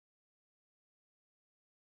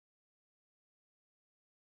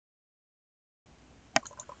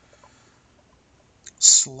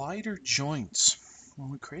Slider joints. When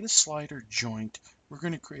we create a slider joint, we're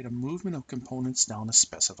going to create a movement of components down a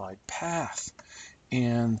specified path.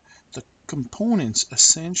 And the components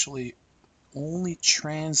essentially only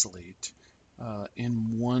translate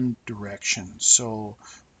in one direction. So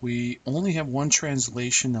we only have one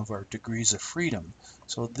translation of our degrees of freedom.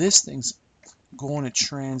 So this thing's going to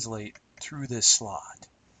translate through this slot.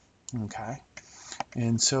 Okay?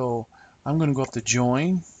 And so I'm going to go up to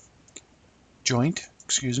joint,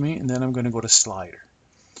 and then I'm going to go to slider.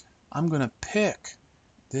 I'm going to pick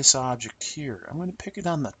this object here. I'm going to pick it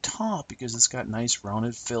on the top because it's got nice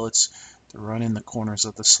rounded fillets to run in the corners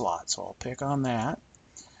of the slot. So I'll pick on that.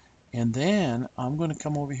 And then I'm going to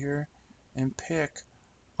come over here and pick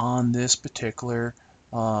on this particular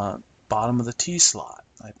bottom of the T slot.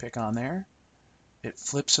 I pick on there. It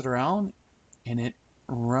flips it around and it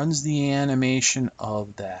runs the animation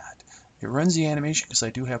of that. It runs the animation because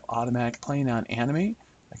I do have automatic playing on animate.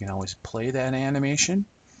 I can always play that animation,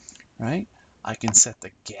 right? I can set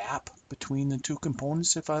the gap between the two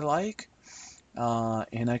components if I like,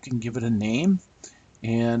 and I can give it a name,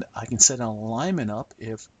 and I can set an alignment up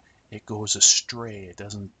if it goes astray. It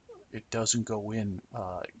doesn't go in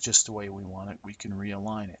just the way we want it. We can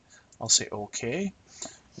realign it. I'll say OK,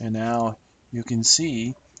 and now you can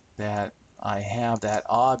see that I have that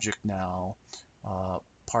object now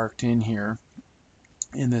parked in here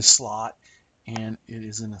in this slot, and it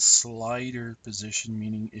is in a slider position,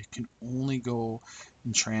 meaning it can only go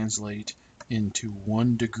and translate into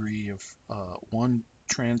one degree of one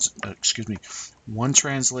translation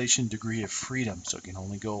degree of freedom. So it can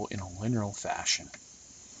only go in a linear fashion.